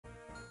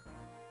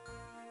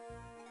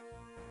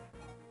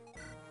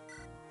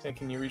Hey,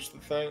 can you reach the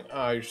thing?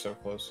 Ah, you're so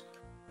close.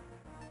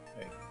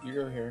 Hey, you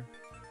go here.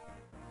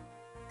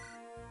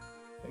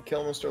 Hey,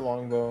 kill Mr.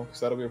 Longbow, because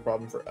that'll be a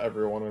problem for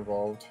everyone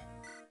involved.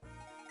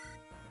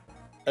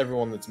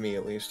 Everyone that's me,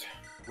 at least.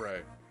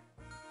 Right.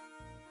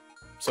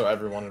 So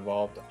everyone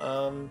involved.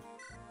 Alright.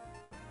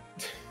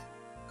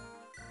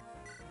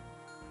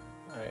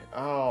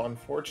 Oh,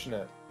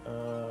 unfortunate.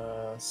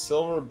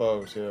 Silver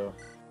bow, too.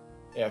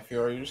 Yeah,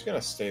 Fiora, you're just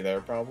gonna stay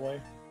there,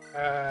 probably.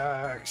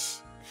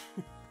 Axe.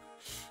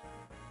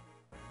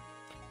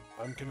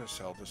 I'm gonna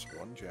sell this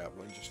one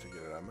javelin just to get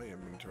it out of my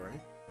inventory.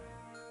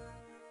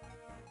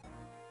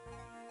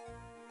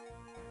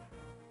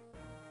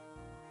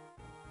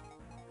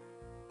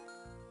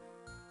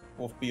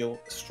 We'll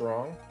feel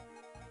strong.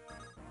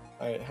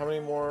 Alright, how many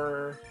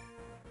more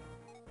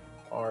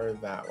are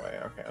that way?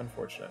 Okay,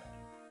 unfortunate.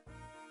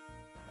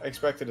 I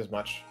expected as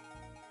much,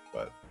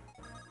 but...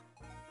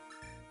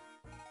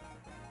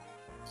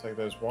 It's like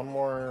there's one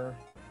more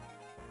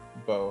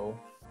bow.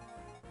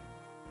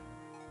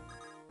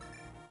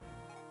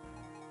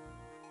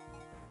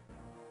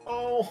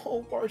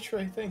 Oh,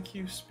 Bartray, thank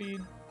you, speed.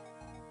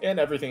 And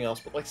everything else,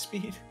 but like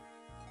speed.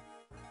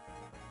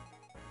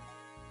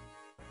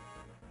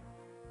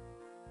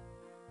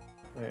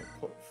 Alright,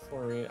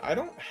 Florine. I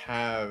don't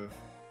have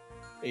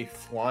a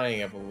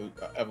flying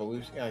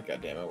evolution. Ah,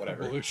 God damn it,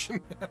 whatever. Evolution.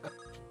 Oh,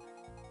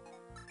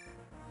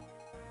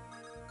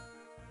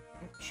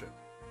 shit.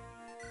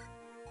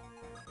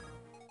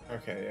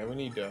 Okay, yeah, we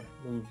need to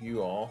move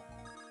you all.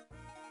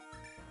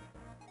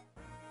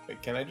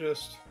 Wait, can I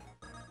just...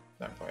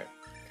 Not quite.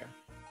 Okay.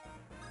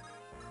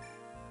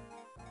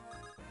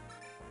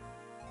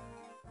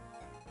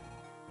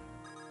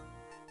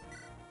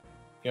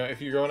 You know,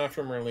 if you're going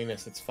after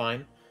Merlinus, it's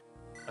fine.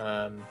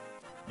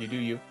 You do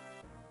you.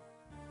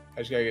 I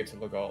just gotta get to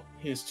Legault.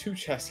 He has 2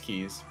 chest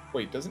keys.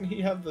 Wait, doesn't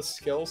he have the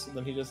skill, so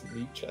then he doesn't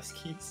need chest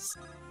keys?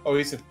 Oh,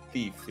 he's a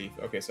thief.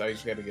 Okay, so I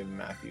just gotta give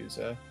Matthews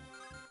a...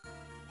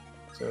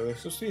 So there's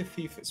supposed to be a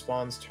thief that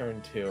spawns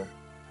turn 2.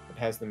 It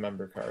has the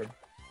member card.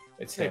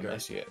 It's him, I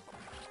see it.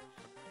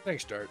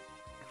 Thanks, Dart.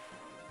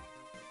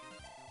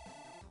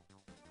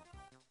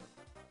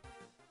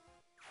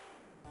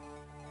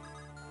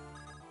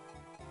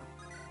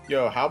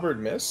 Yo, Halberd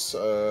miss.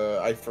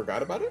 I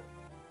forgot about it.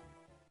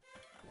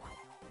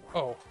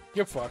 Oh,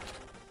 you're fucked.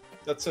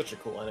 That's such a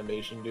cool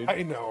animation, dude.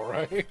 I know,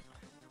 right?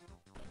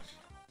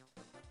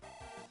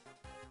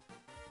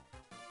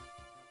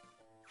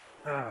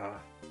 Ah.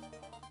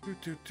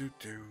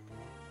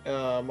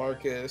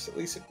 Marcus, at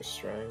least it was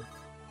strength.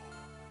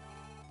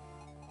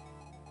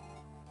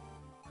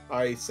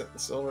 I sent the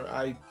silver.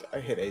 I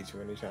hit A too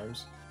many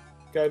times.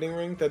 Guiding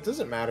ring, that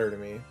doesn't matter to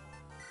me.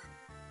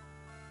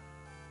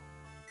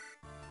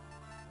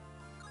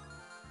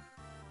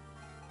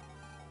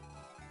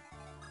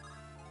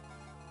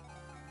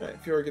 Alright,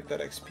 if you ever get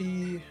that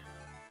XP.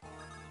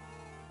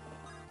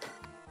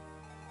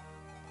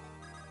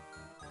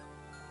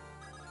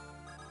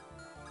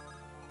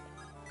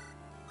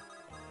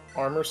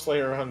 Armor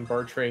Slayer on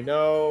Bartray,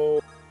 no.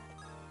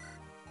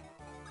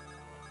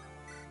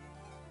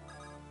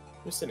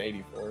 Just an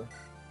 84.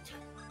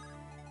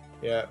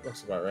 Yeah, it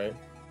looks about right.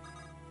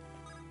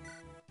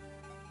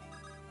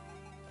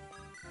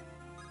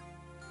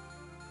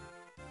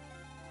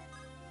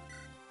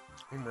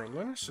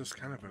 Merlinus is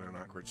kind of in an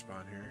awkward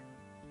spot here.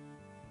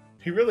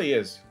 He really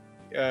is.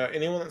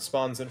 Anyone that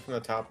spawns in from the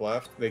top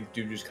left, they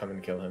do just come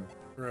and kill him.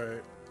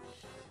 Right.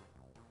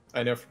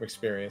 I know from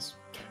experience.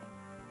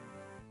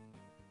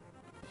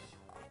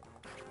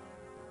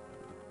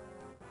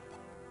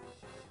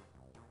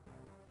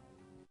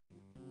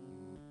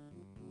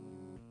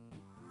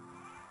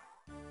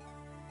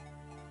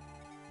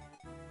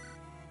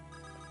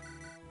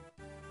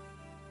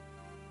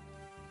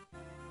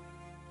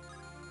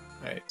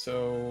 Alright,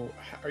 so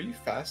are you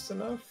fast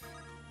enough?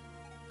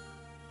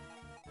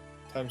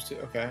 Times 2,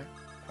 okay.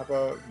 How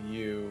about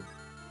you?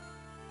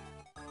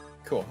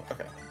 Cool,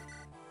 okay.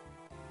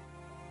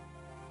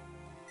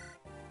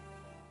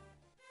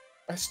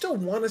 I still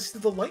want to see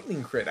the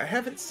lightning crit. I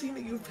haven't seen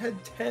it. You've had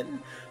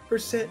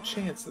 10%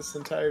 chance this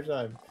entire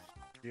time.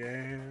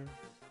 Yeah.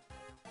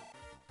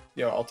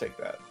 Yo, I'll take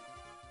that.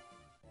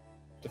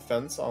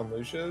 Defense on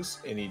Lucius?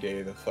 Any day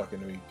of the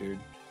fucking week, dude.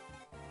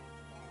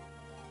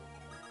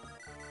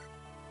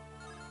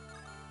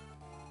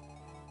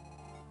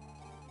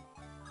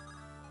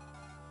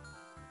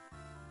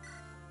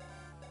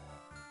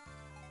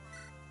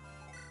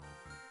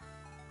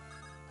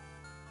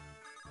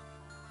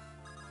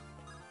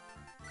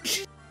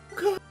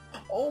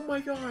 Oh my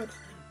god!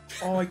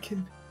 Oh, I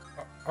can...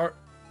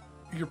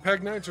 Your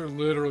Peg Knights are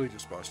literally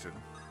just busted.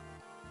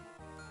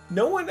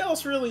 No one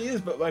else really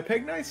is, but my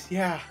Peg Knights?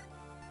 Yeah.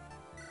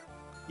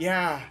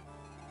 Yeah.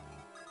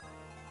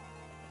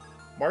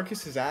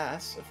 Marcus's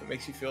ass, if it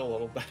makes you feel a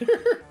little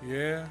better.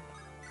 Yeah.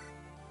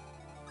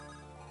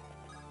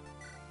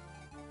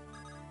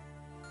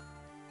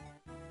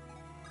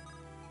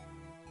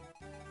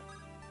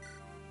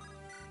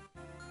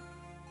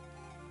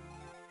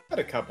 Had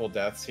a couple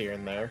deaths here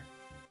and there.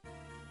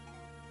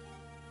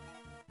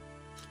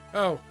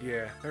 Oh,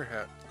 yeah,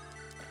 they're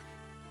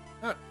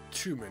not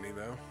too many,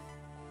 though.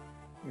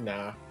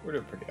 Nah, we're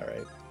doing pretty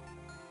alright.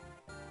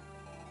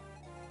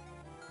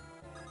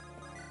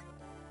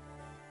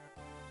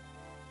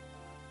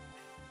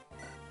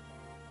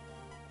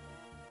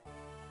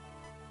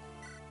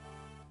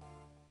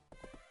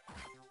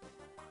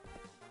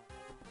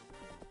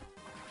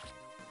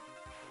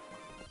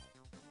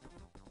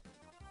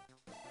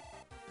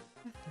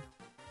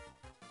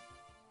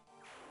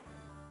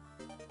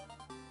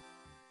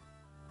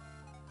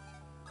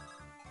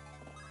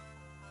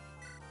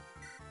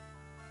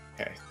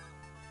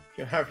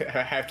 Okay.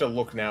 I have to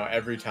look now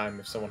every time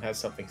if someone has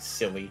something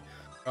silly.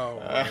 Oh,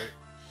 right.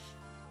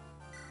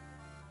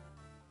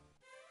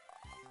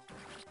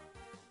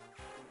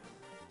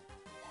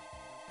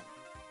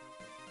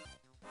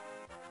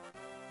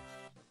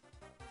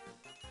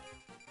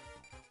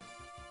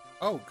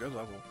 Oh, good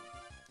level.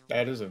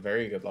 That is a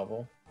very good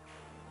level.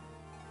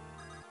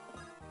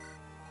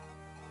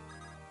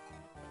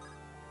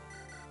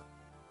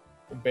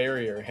 The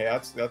barrier, hey,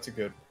 that's a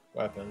good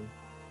weapon.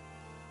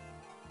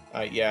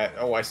 Yeah.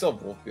 Oh, I still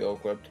have Wolf Beetle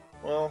equipped.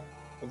 Well,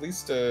 at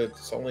least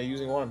it's only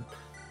using one.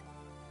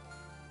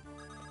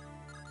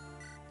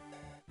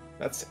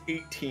 That's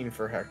 18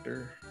 for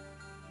Hector.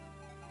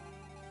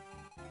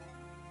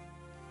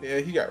 Yeah,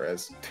 he got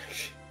res.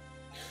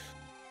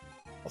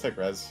 I'll take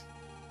res.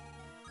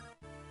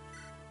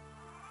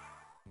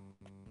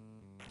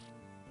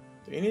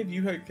 Do any of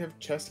you have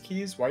chest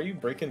keys? Why are you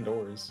breaking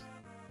doors?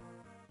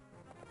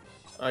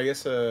 I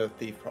guess a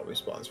thief probably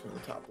spawns from the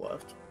top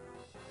left.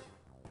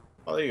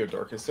 Oh, there you go,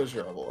 Dorcas. There's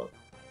your level up.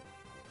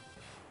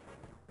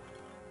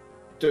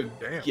 Dude,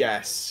 Damn.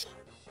 yes.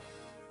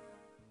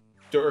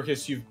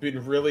 Dorcas, you've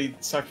been really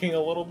sucking a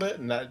little bit,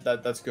 and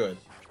that's good.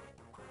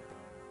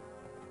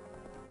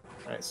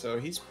 Alright, so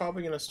he's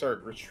probably going to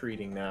start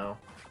retreating now.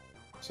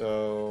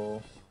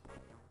 So...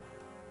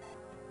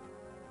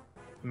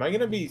 Am I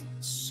going to be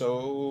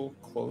so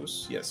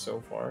close? Yes,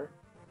 so far.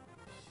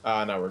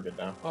 No, we're good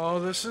now. Oh,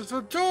 this is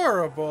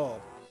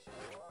adorable.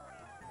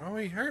 Oh,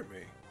 he hurt me.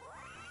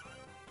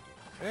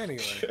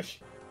 Anyway.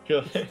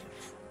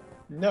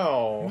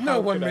 No. No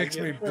one makes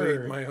me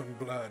bleed my own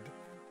blood.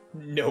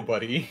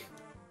 Nobody.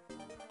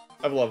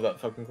 I've loved that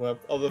fucking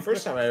clip. Oh, the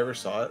first time I ever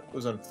saw it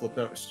was on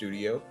Flipnote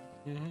Studio.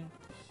 Mm-hmm.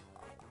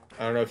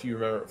 I don't know if you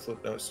remember what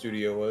Flipnote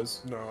Studio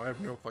was. No, I have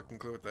no fucking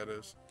clue what that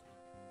is.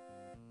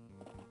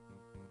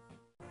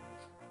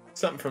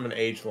 Something from an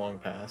age long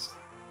past.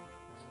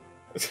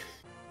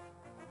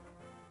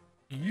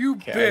 You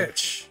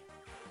bitch!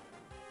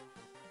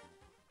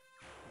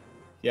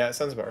 Yeah, it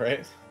sounds about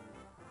right.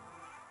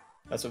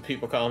 That's what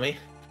people call me.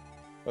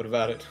 What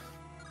about it?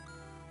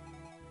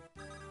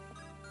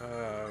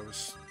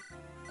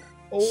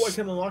 Oh, I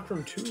can unlock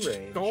from 2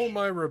 range. Stole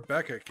my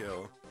Rebecca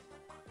kill.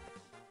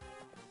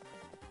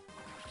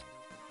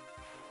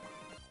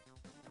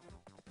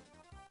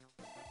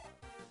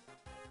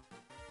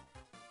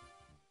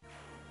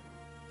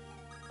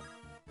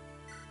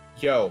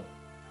 Yo.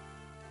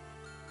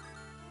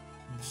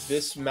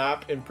 This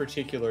map in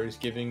particular is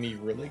giving me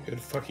really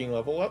good fucking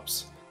level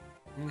ups.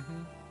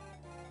 Mm-hmm.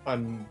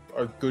 On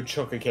a good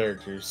chunk of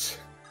characters.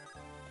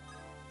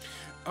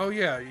 Oh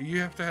yeah,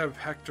 you have to have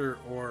Hector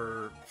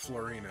or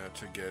Florina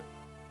to get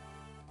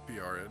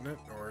BR, isn't it?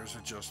 Or is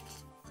it just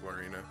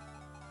Florina?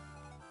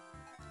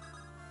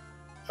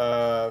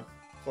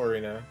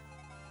 Florina.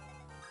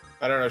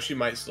 I don't know, she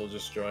might still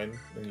just join,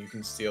 and you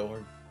can steal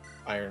her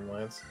Iron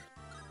Lance.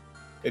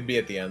 It'd be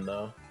at the end,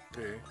 though.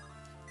 Okay.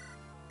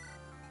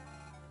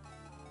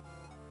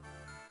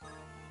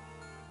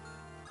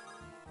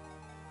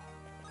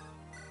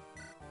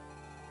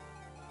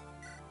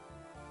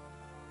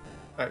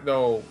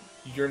 No,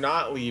 you're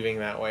not leaving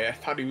that way. I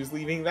thought he was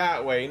leaving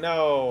that way.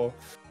 No!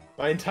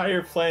 My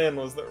entire plan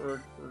was that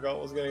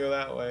Regault was gonna go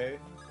that way.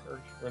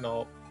 Or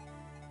Renault.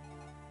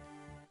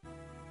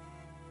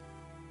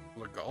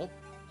 Legault?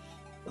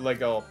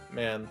 Legault,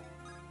 man.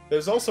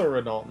 There's also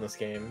Renault in this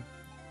game.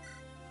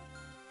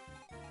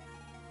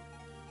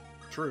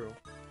 True.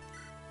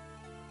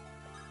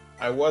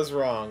 I was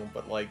wrong,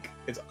 but, like,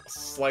 it's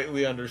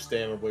slightly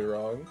understandably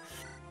wrong.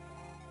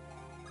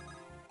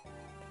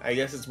 I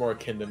guess it's more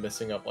akin to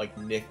messing up, like,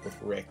 Nick with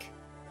Rick.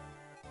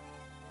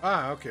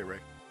 Ah, okay,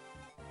 Rick.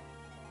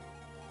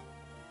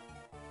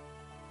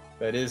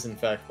 That is, in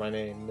fact, my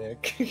name,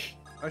 Nick.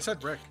 I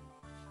said Rick.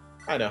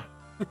 I know.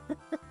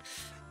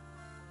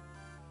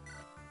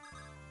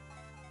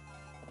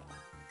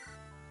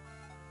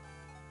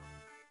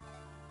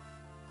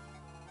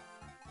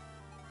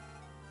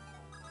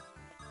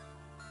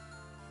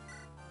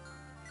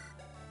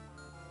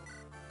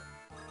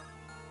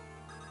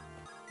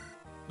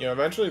 You know,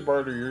 eventually,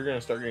 Barter, you're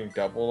gonna start getting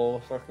doubled all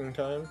the fucking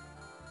time.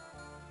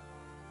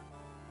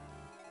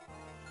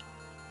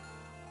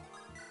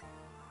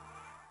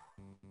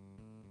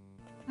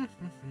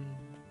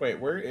 Wait,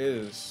 where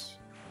is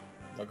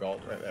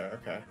Legault? Right there,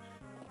 okay.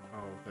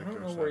 Oh, I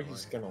don't know where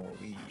he's gonna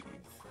leave.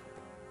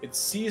 It's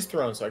C's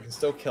throne, so I can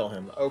still kill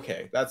him.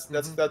 Okay, that's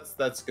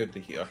good to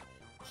heal.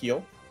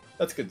 Heal?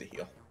 That's good to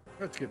heal.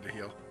 That's good to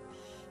heal.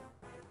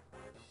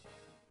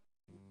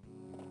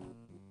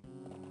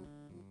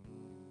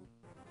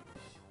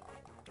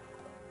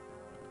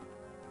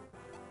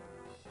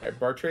 Alright,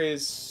 Bartray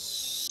is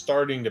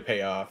starting to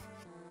pay off.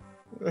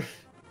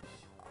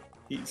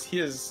 He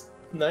has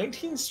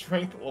 19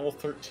 strength at level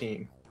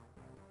 13.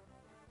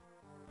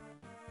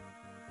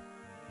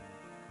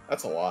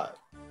 That's a lot.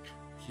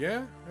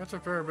 Yeah, that's a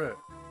fair bit.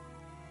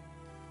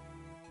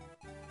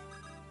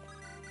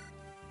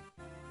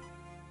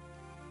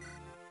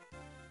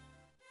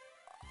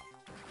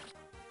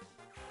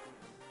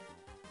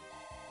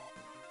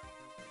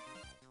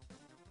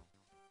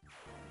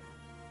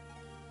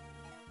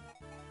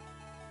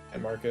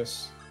 And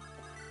Marcus.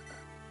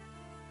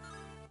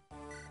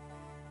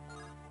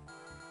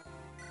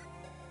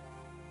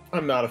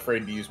 I'm not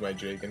afraid to use my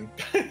Jagan.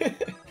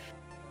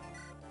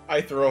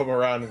 I throw him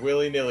around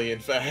willy-nilly, in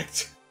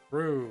fact.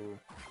 True.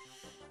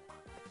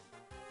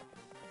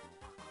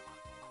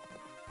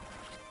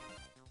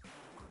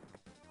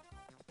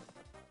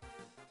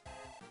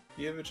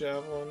 Do you have a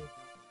javelin?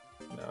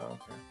 No,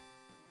 okay.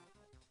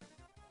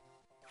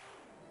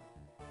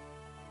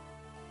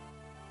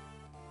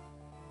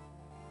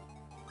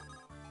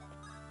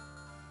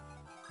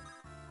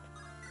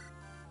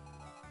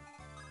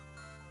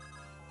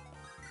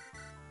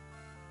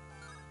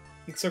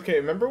 It's okay.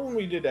 Remember when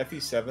we did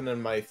FE7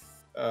 and my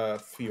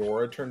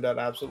Fiora turned out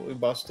absolutely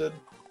busted?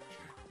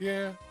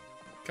 Yeah,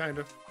 kind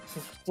of.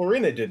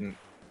 Florina didn't,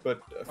 but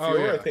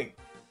Fiora, yeah. I think...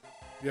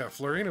 Yeah,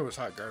 Florina was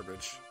hot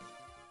garbage.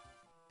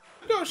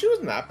 No, she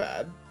wasn't that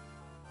bad.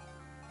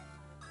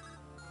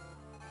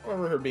 I don't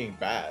remember her being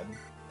bad.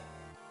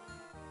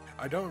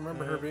 I don't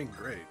remember her being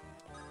great.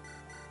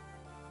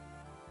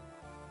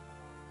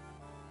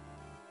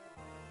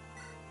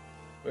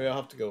 Wait, I'll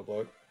have to go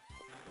look.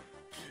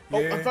 Yeah.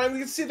 Oh, I finally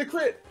get to see the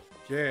crit!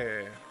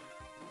 Yeah.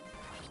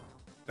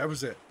 That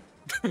was it.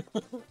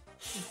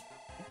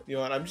 You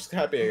know what, I'm just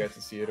happy I got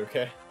to see it,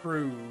 okay?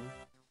 True.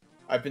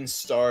 I've been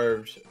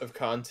starved of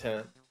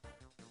content.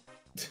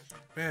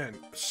 Man,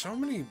 so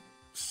many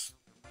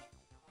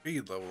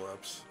speed level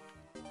ups.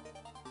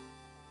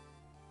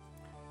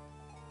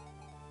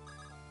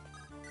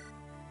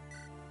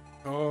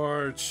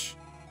 Torch.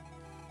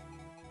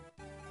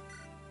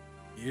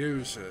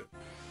 Use it.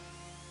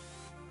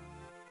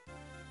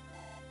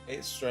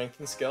 8 strength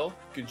and skill.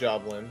 Good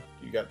job, Lynn.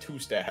 You got 2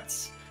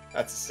 stats.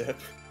 That's a sip.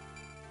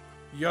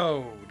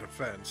 Yo,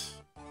 defense.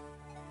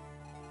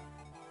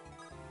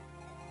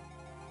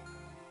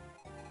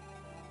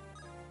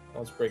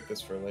 Let's break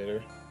this for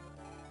later.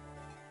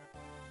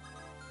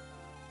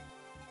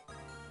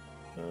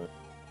 Oh?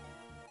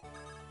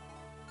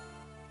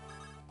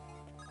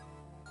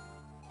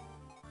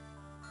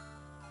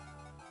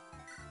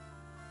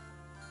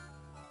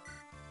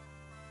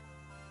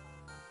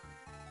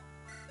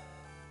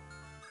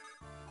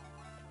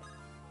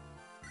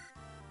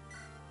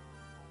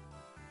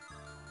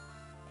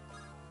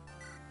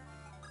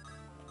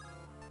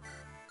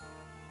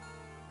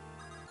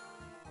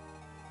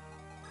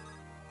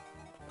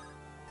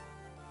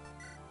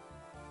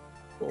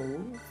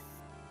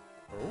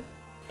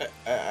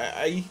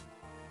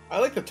 I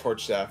like the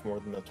torch staff more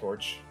than the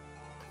torch.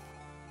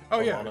 Oh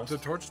I'm yeah, honest. the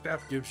torch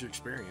staff gives you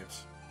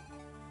experience.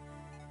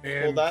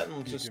 And Well, that and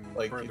you just can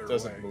like further it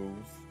doesn't away.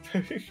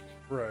 move.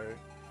 Right.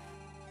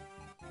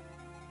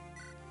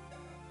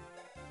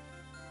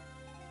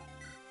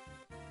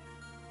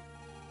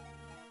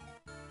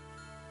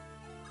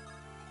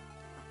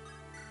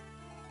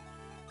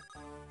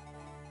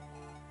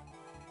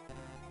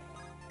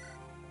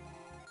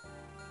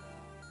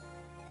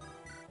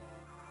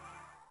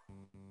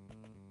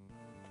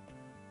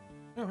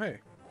 Oh hey.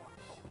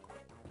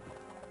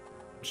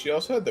 She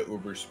also had the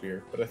Uber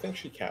Spear, but I think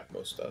she capped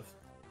most stuff.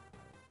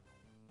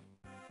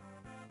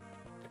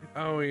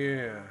 Oh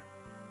yeah.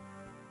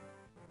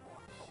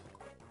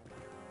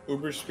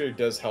 Uber Spear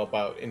does help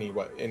out any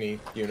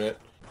unit.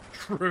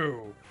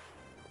 True.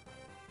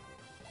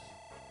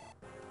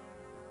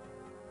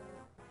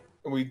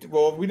 We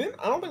didn't.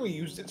 I don't think we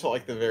used it till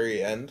like the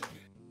very end,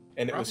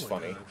 and it was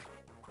Probably funny. not.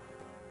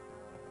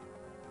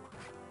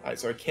 Alright,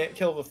 so I can't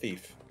kill the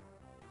thief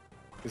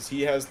because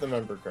he has the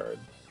member card.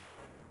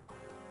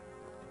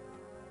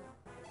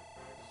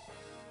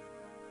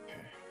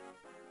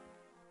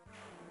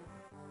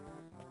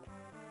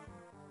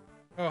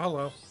 Oh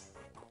hello.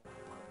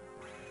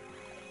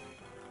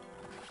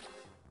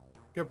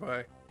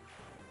 Goodbye.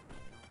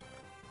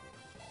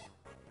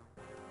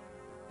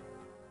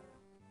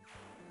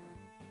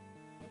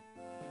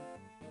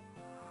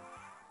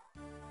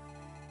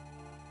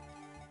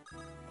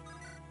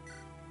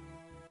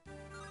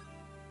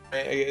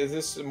 Is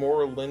this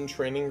more Lin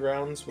training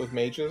grounds with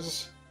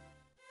mages?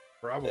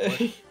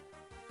 Probably.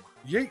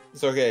 Yeet.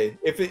 It's okay.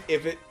 If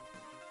it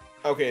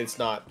okay, it's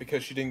not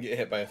because she didn't get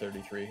hit by a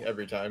 33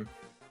 every time.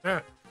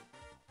 Ah.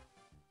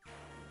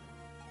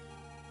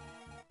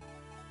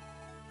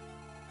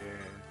 Yeah.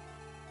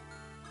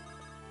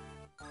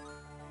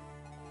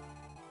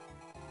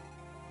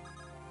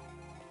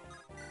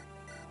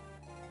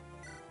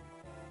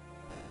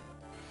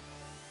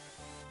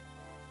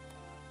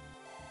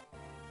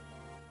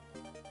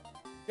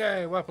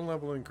 Yay, weapon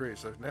level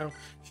increase. So now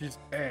she's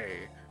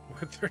A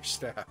with her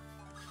staff.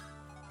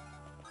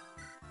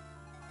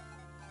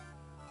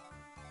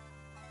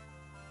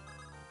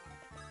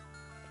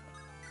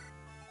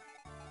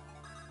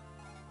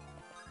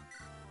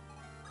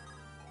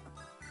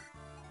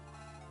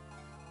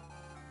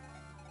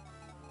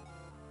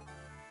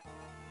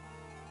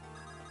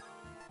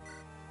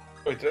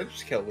 Wait, did I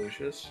just kill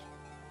Lucius?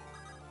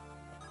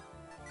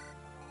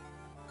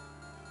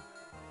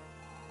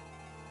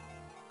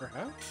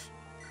 Perhaps?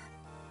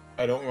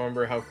 I don't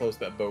remember how close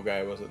that bow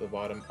guy was at the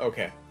bottom.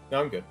 Okay,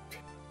 now I'm good.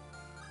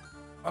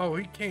 Oh,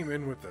 he came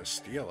in with a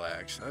steel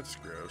axe. That's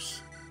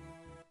gross.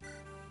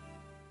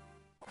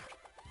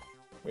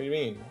 What do you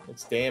mean?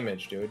 It's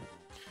damage, dude.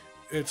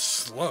 It's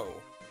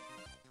slow.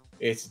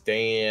 It's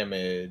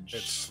damage.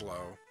 It's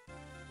slow.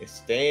 It's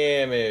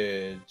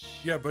damage.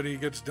 Yeah, but he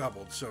gets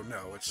doubled, so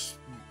no, it's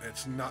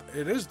not.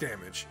 It is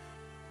damage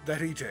that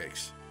he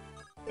takes.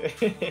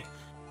 I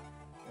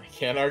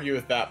can't argue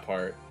with that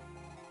part.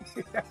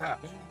 Yeah.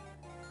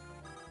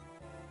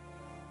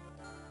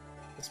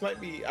 This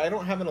might be... I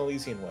don't have an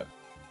Elysian whip.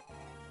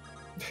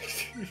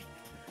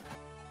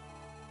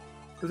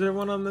 Is there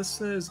one on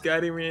this? Is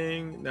guiding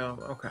ring? No,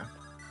 okay.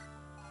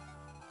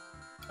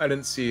 I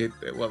didn't see it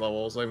at what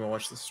levels. I even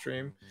watched the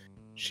stream.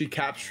 She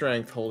cap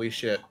strength. Holy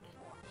shit.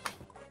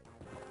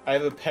 I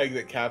have a peg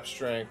that cap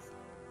strength.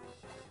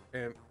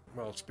 And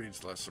well,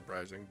 speed's less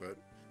surprising, but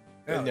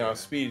No, yeah.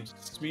 speed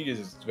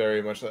is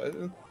very much.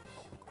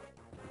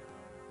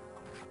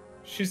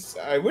 She's.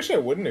 I wish I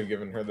wouldn't have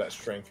given her that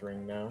strength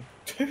ring now.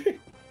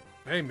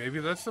 Hey, maybe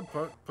that's the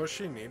push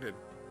she needed.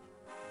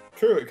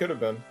 True, it could have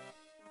been.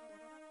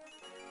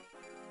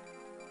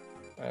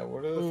 Alright,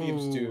 what do the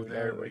thieves do?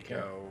 There we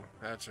go.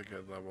 That's a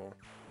good level.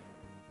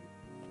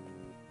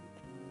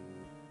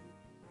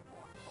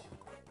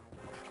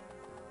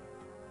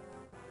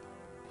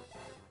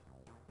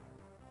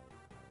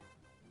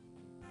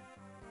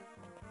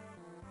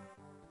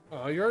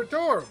 Oh, you're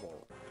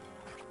adorable.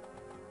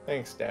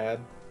 Thanks, Dad.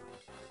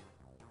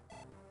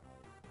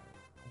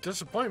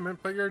 Disappointment,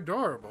 but you're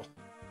adorable.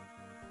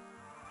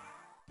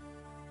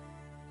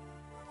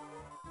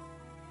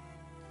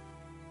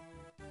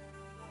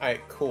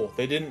 Alright, cool.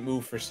 They didn't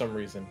move for some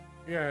reason.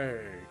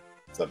 Yay.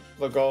 What's up,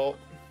 Legault?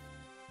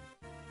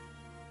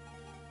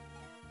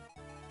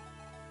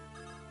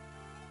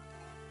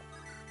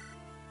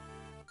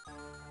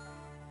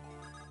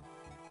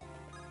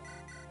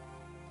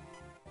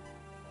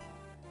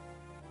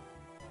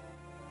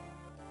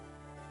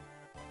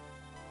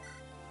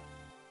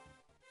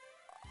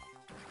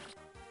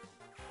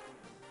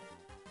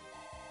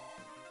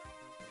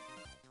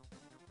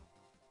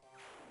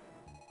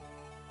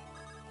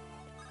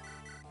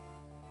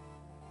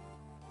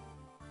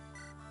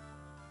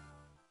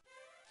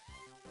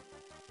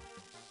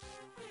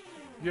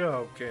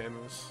 Yo,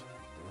 Candace.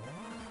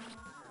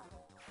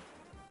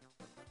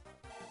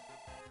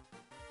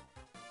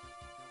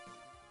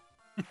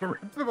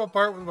 Rip them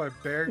apart with my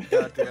bare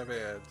goddamn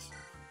hands.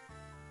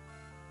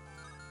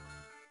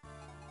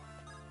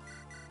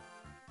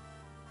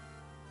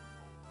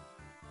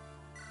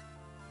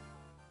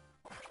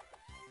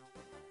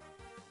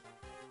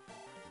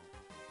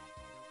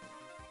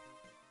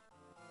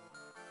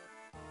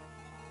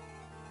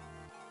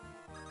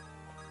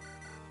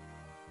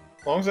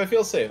 As long as I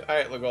feel safe.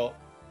 Alright, Legault.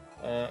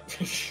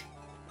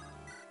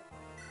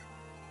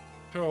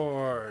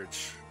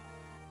 Torch.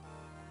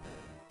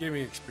 Give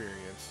me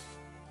experience.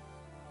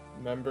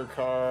 Member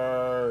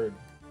card.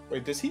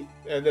 Wait, does he?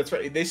 That's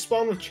right. They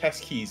spawn with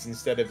chest keys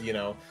instead of, you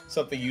know,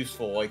 something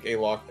useful like a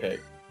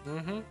lockpick.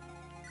 Mm-hmm.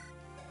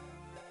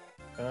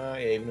 Yeah,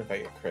 even if I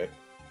get crit,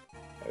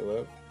 I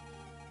live.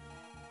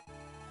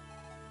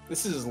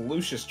 This is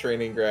Lucius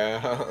training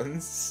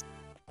grounds.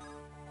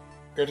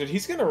 Granted,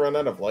 he's gonna run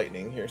out of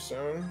lightning here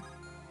soon.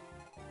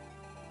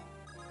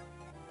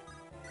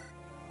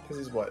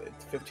 Because he's what?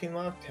 15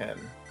 left? 10.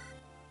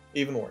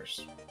 Even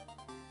worse.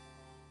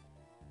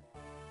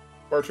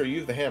 Bartra, you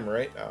have the hammer,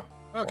 right? Oh.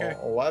 Okay.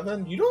 Well,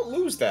 11? You don't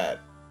lose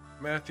that.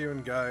 Matthew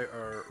and Guy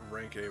are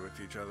rank A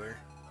with each other.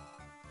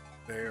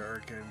 They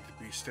are going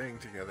to be staying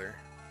together.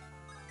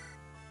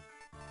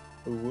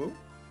 Ooh.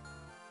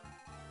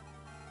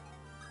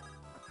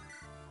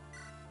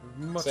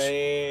 Much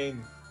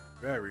Same.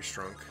 very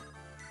strong.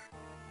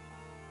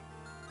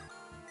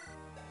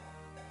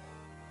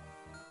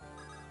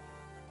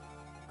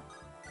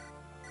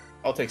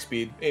 I'll take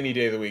speed any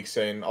day of the week,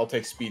 saying I'll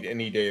take speed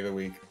any day of the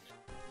week.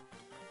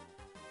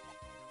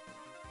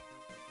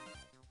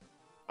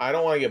 I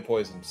don't want to get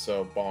poisoned,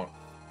 so bonk.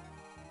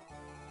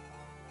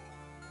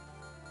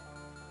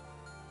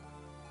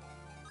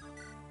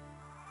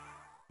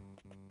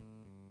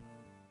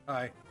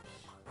 Hi.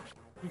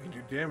 You can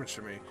do damage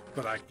to me,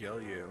 but I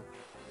kill you.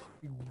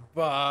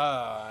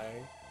 Bye.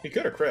 He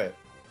could have crit.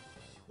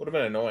 Would have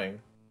been annoying.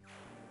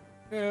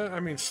 Yeah, I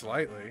mean,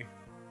 slightly.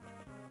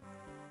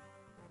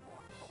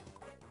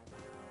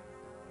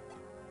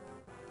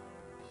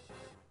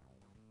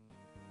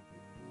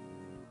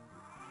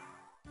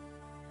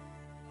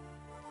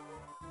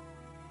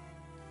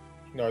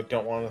 No, I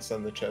don't want to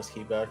send the chest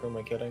key back. Who am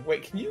I kidding?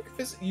 Wait, can you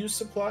use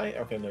supply?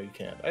 Okay, no, you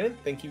can't. I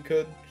didn't think you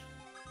could.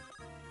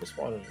 Just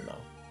wanted to know.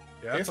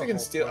 Yeah, I guess I can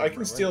steal. I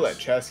can steal that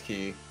chest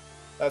key.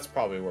 That's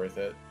probably worth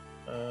it.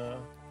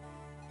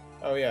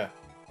 Oh yeah.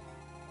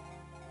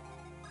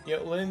 Yeah,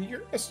 Lynn, you're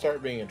gonna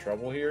start being in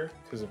trouble here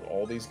because of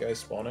all these guys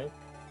spawning.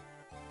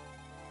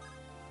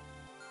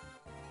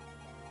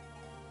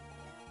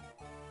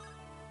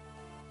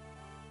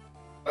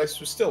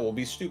 Still will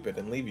be stupid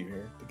and leave you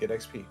here to get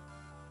XP.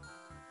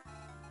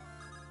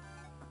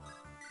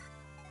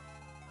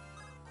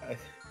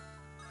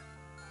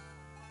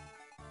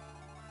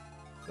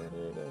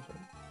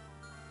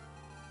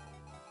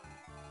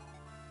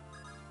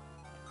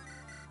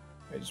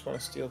 I just want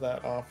to steal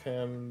that off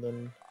him,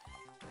 then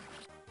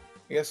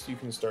I guess you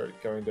can start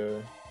going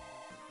to...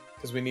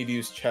 Because we need to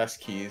use chest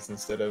keys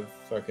instead of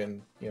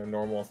fucking,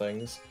 normal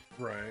things.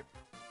 Right.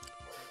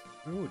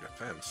 Ooh,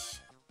 defense.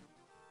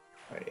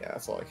 Right, yeah,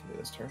 that's all I can do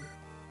this turn.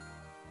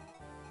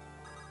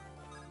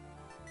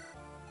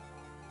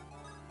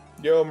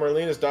 Yo,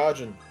 Merlina's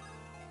dodging.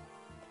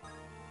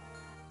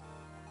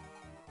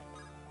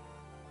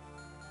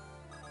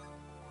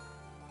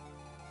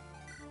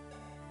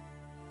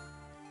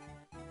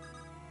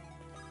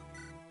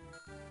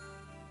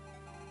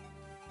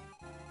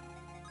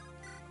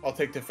 I'll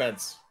take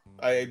defense.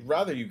 I'd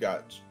rather you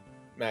got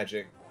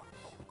magic.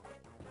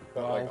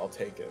 But, like, I'll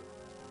take it.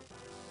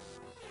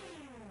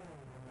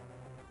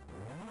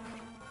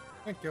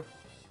 Thank you.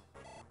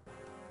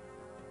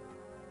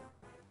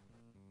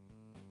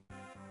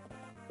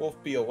 Wolf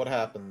Beal, what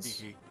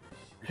happens? You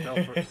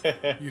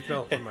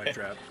fell for my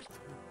trap.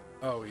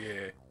 Oh,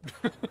 yeah.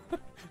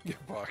 Get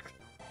fucked.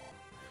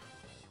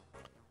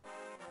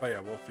 Oh,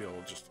 yeah, Wolf Beal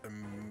will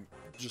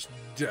just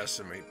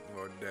decimate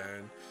Lord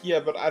Dan.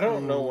 Yeah, but I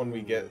don't know when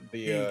we get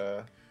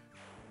the,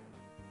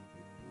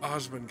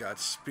 Osmond got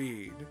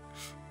speed.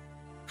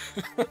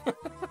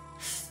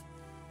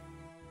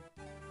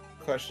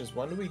 Question is,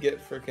 when do we get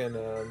frickin',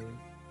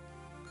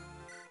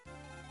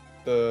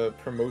 the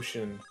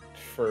promotion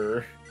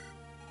for...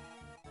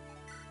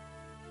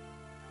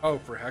 Oh,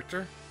 for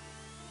Hector?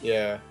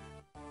 Yeah.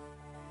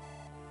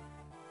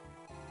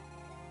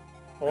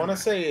 I want to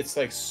say it's,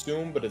 like,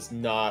 soon, but it's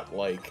not,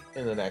 like,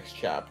 in the next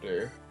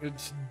chapter.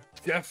 It's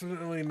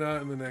definitely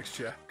not in the next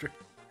chapter.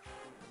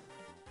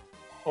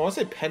 I want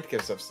to say Pent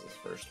gives us the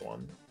first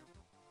one.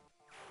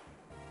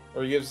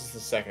 Or he gives us the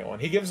second one.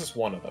 He gives us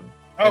one of them.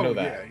 Oh, I know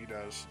that. Yeah, he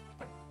does.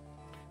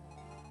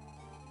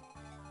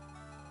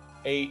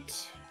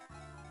 8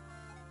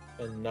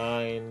 and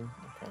 9.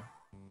 Okay.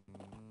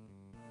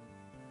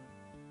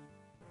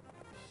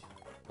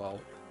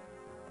 Well.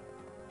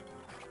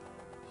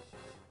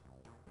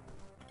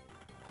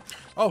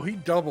 Oh, he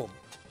doubled.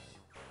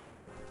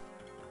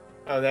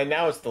 Oh, then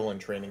now it's still in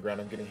training ground.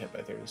 I'm getting hit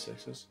by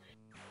 36s.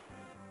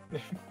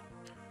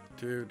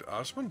 Dude,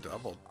 Osmond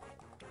doubled.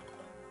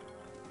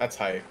 That's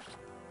hype.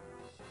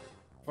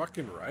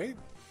 Fucking right?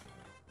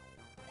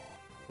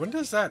 When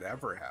does that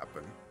ever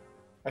happen?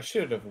 I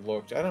should have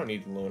looked. I don't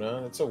need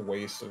Luna. It's a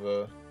waste of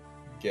a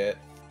get.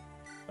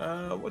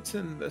 What's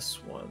in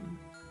this one?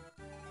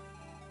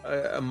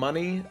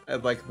 Money.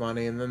 I'd like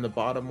money. And then the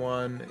bottom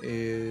one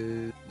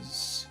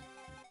is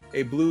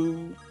a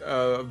blue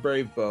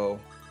brave bow.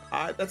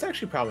 That's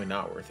actually probably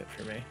not worth it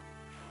for me.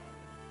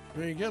 I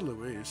mean, you get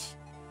Louise.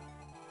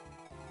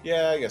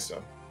 Yeah, I guess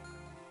so.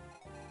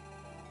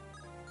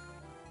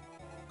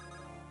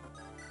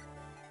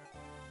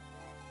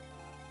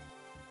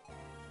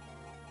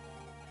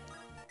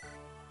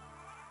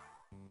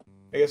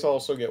 I guess I'll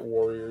also get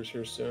warriors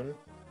here soon.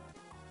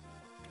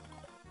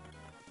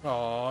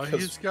 Aw,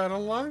 he's got a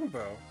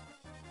longbow.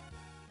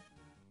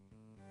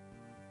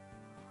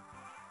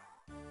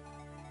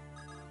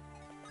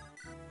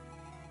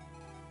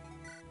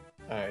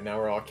 Alright, now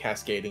we're all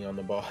cascading on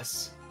the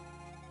boss.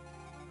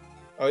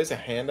 Oh, he's a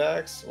hand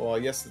axe? Well, I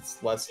guess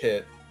it's less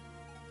hit.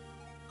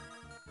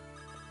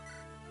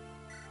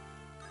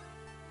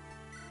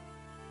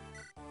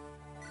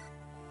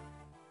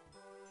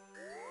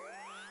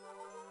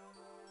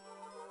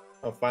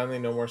 Oh, finally,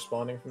 no more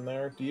spawning from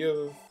there. Do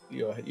you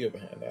have a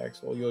hand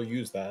axe? Well, you'll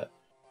use that.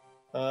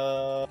 You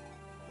know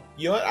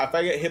what? If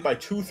I get hit by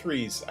 2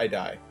 3s, I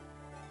die.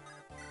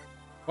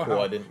 Wow.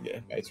 Well, I didn't get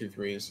hit by 2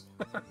 3s.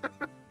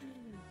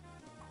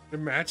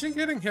 Imagine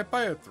getting hit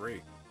by a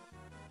 3.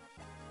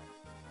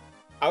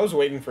 I was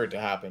waiting for it to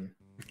happen.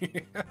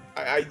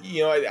 I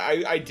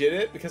did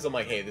it because I'm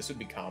like, hey, this would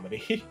be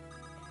comedy.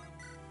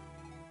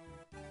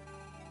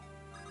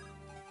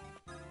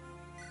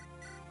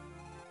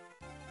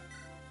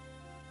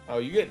 Oh,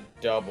 you get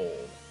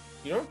doubled.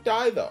 You don't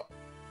die, though.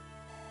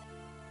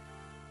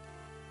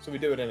 So we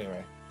do it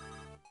anyway.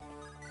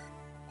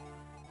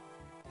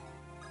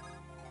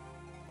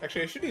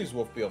 Actually, I should use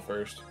Wolfbeal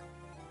first.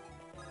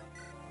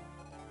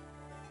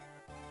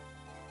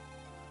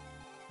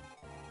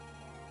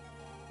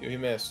 He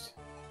missed.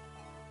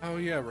 Oh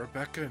yeah,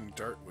 Rebecca and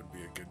Dart would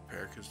be a good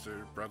pair because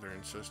they're brother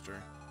and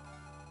sister.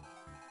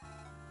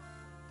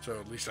 So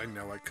at least I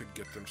know I could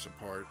get them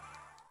support.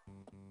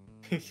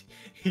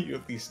 You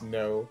at least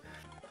know.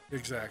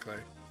 Exactly.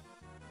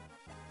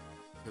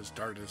 Because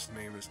Dart's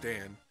name is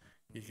Dan.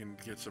 He can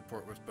get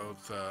support with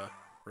both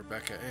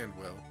Rebecca and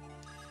Will.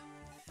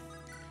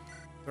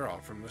 They're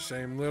all from the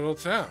same little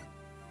town.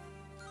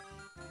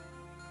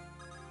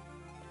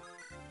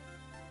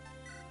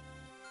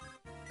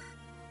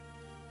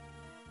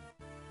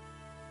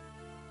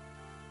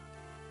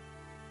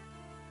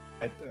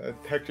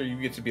 Hector, you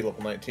get to be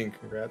level 19.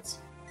 Congrats.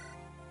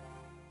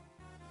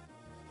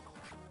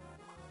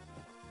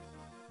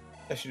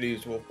 I should have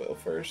used Wolf Bill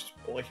first,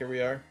 but like here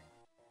we are.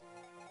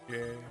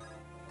 Yeah.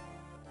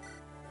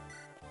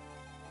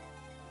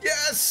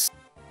 Yes!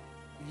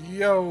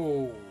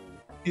 Yo!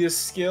 He has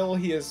skill,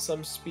 he has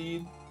some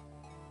speed.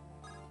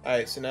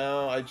 Alright, so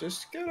now I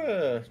just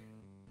gotta...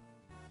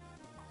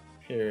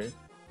 Here.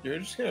 You're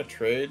just gonna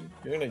trade.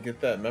 You're gonna get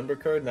that member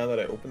card now that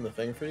I opened the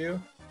thing for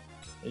you.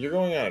 And you're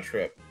going on a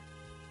trip.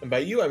 And by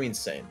you, I mean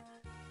Sane.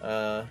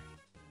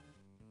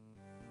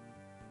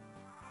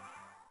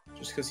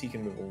 Just because he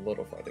can move a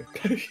little farther.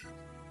 Okay,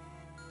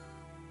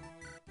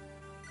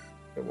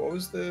 what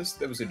was this?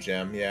 That was a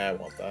gem. Yeah, I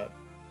want that.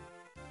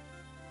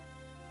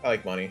 I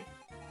like money.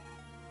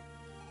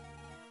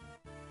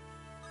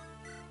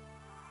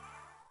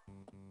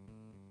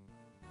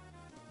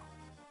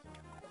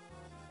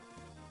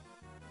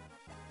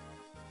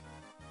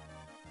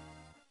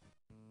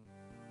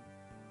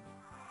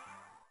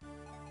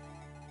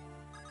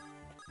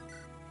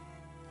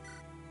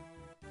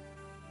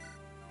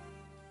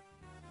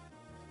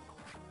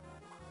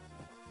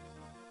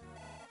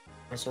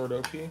 My sword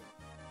OP.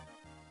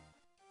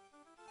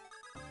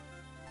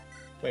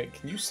 Wait,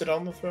 can you sit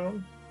on the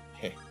throne?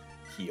 Heh,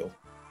 heal.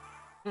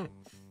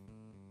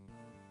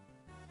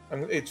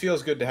 It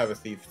feels good to have a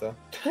thief, though.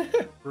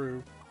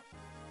 True.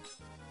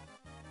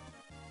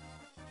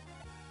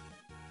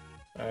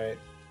 Alright.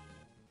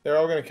 They're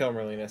all gonna kill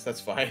Merlinus, that's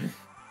fine.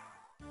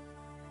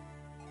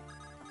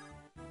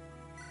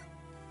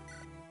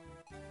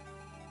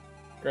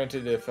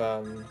 Granted, if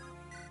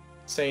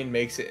Sane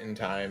makes it in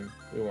time,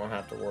 we won't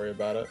have to worry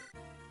about it.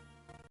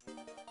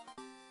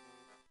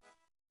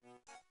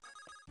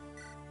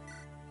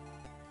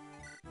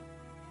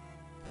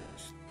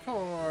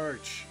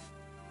 Torch.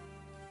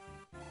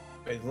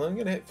 Wait, is Lynn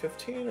gonna hit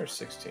 15 or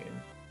 16?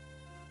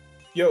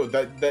 Yo,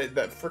 that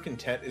freaking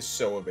tent is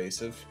so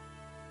evasive.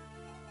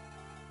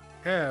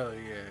 Hell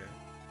yeah.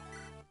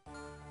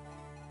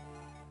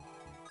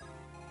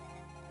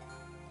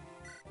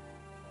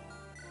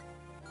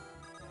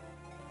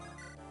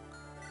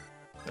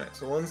 Alright,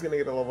 so Lynn's gonna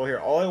get a level here.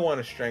 All I want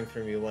is strength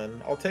from you,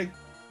 Lynn. I'll take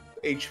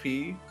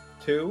HP,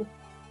 too.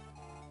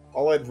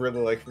 All I'd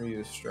really like from you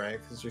is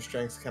strength, because your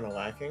strength's kind of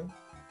lacking.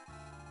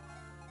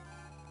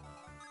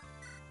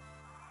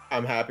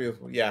 I'm happy with...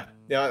 Yeah,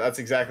 that's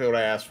exactly what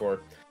I asked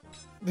for.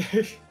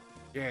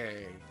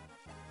 Yay.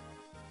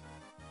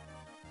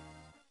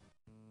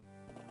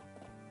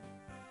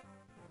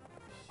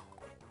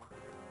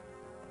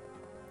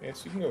 Yeah,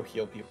 so you can go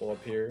heal people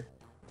up here.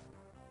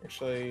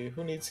 Actually,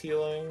 who needs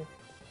healing?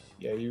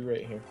 Yeah, you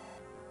right here.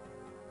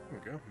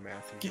 There we go.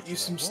 Matthew. Get you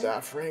some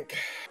staff rank.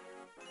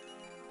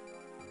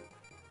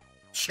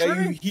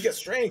 Strength. Yeah, he got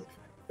strength.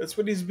 That's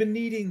what he's been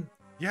needing.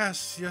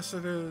 Yes, yes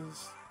it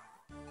is.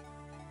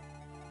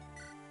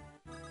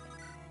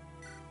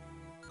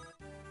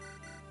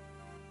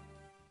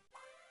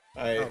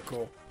 Oh,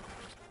 cool.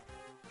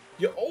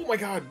 Yeah, oh my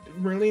god,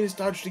 Merlinus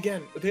dodged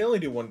again. They only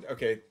do one.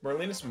 Okay,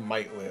 Merlinus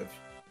might live.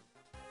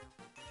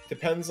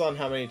 Depends on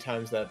how many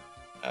times that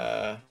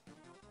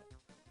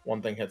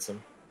one thing hits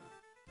him.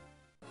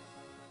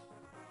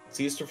 So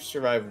he has to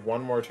survive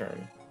one more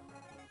turn.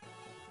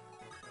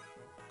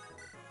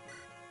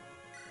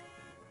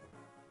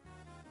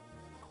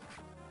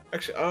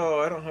 Actually,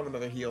 oh, I don't have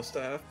another heal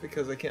staff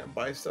because I can't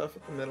buy stuff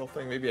at the middle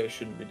thing. Maybe I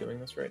shouldn't be doing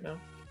this right now.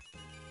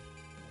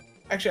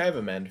 Actually, I have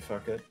a mend.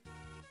 Fuck it.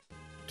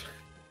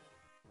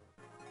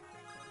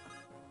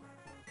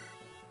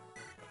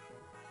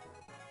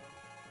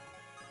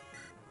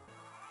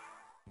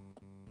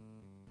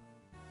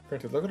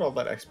 Granted, look at all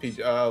that XP.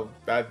 Oh,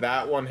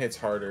 that one hits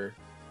harder.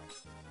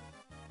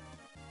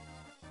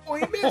 Oh,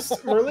 he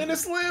missed!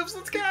 Merlinus lives!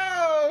 Let's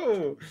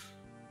go!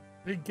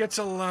 He gets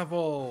a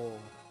level.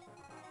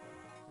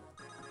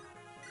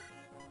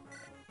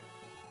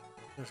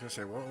 I was gonna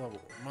say, what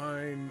level?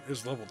 Mine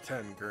is level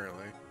 10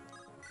 currently.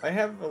 I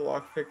have a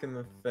lockpick in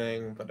the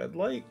thing, but I'd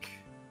like...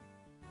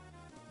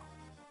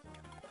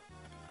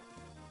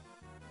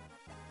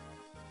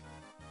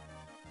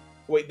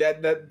 Wait,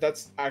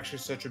 that's actually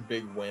such a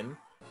big win.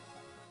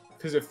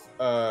 Because if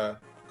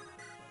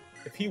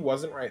he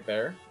wasn't right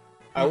there,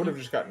 I would have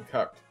just gotten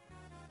cucked.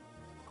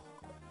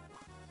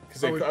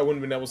 Because I wouldn't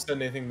have been able to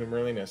send anything to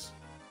Merlinus.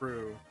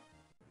 True.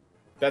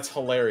 That's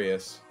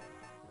hilarious.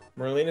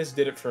 Merlinus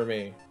did it for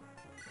me.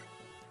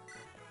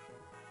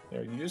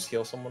 Here, you just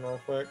heal someone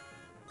real quick.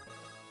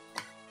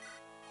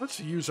 Let's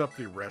use up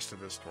the rest of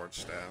this torch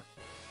staff.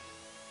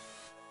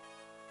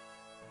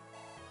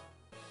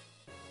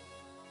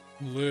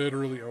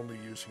 Literally only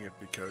using it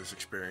because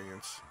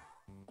experience.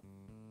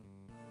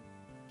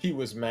 He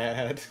was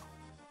mad.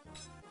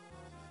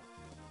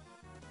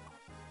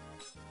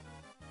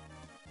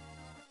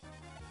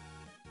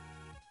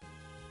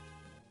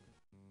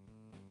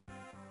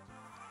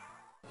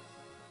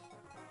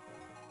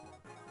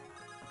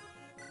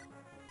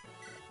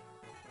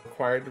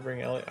 Required to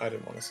bring Ellie. I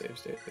didn't want to save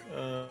state.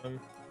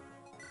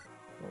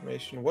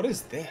 Formation. What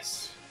is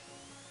this?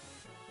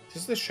 Is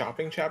this the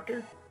shopping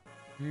chapter?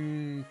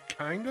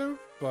 Kind of,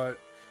 but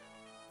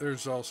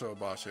there's also a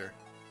boss here.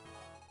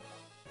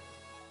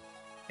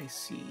 I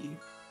see.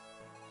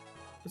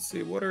 Let's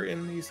see, what are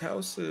in these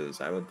houses?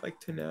 I would like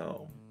to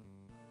know.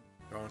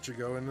 Why don't you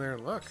go in there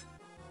and look?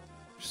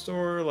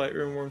 Store,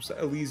 Lightroom, Worms,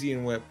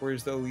 Elysian Whip.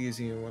 Where's the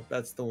Elysian Whip?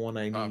 That's the one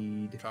I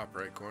need. Top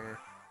right corner.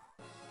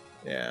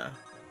 Yeah.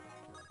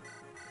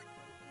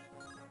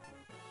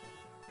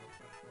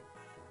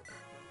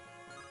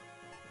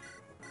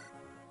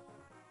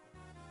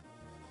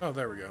 Oh,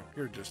 there we go.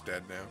 You're just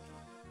dead now.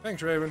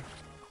 Thanks, Raven.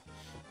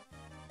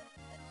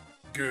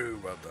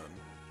 Good, well done.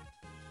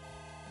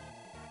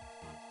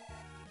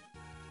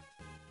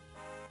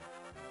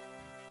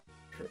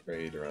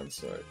 Ready to run,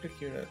 so I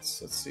pick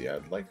units. Let's see,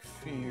 I'd like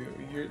for you.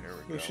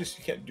 Lucius,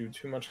 you can't do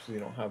too much because you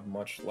don't have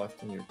much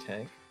left in your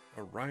tank.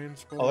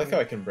 Orion's I like how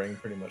I can bring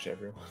pretty much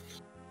everyone.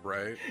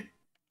 Right.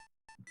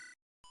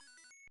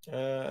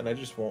 And I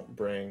just won't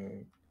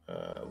bring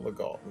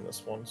Legault in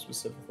this one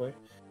specifically.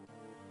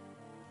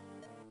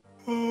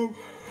 Oh,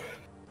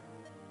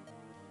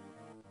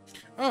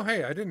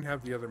 hey, I didn't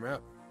have the other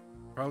map.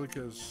 Probably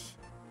because...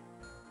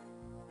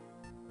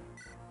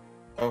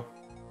 Oh,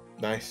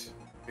 nice.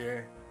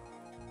 Yeah.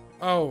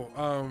 Oh,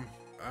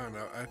 I don't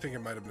know. I think it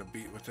might have been a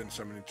beat within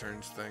so many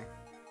turns thing.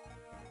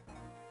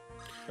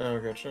 Oh,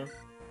 gotcha.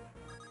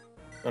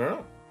 I don't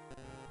know.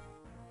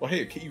 Well,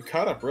 hey, you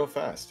caught up real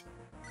fast.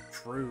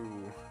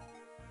 True.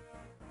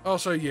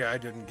 Also, yeah, I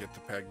didn't get the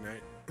Peg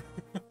Knight.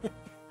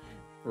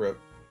 Rip.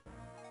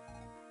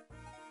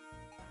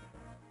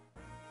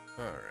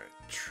 Alright,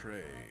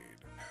 trade.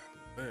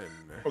 Then...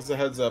 As a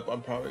heads up,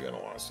 I'm probably going to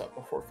want to stop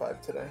before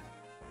 5 today.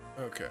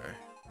 Okay.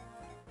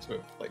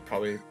 So, like,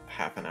 probably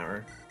half an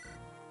hour.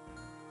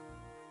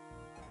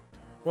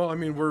 Well, I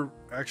mean, we're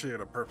actually at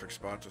a perfect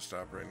spot to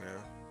stop right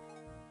now.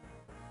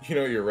 You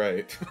know, you're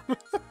right. To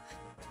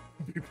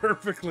be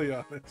perfectly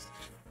honest.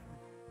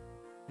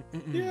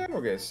 Yeah, I'm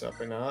okay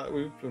stopping now.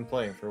 We've been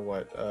playing for,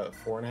 what,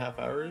 4.5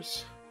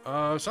 hours?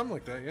 Something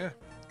like that, yeah.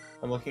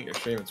 I'm looking at your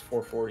stream, it's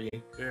 4:40.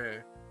 Yeah.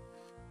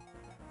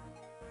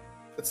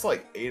 It's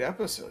like 8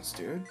 episodes,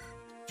 dude.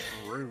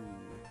 True.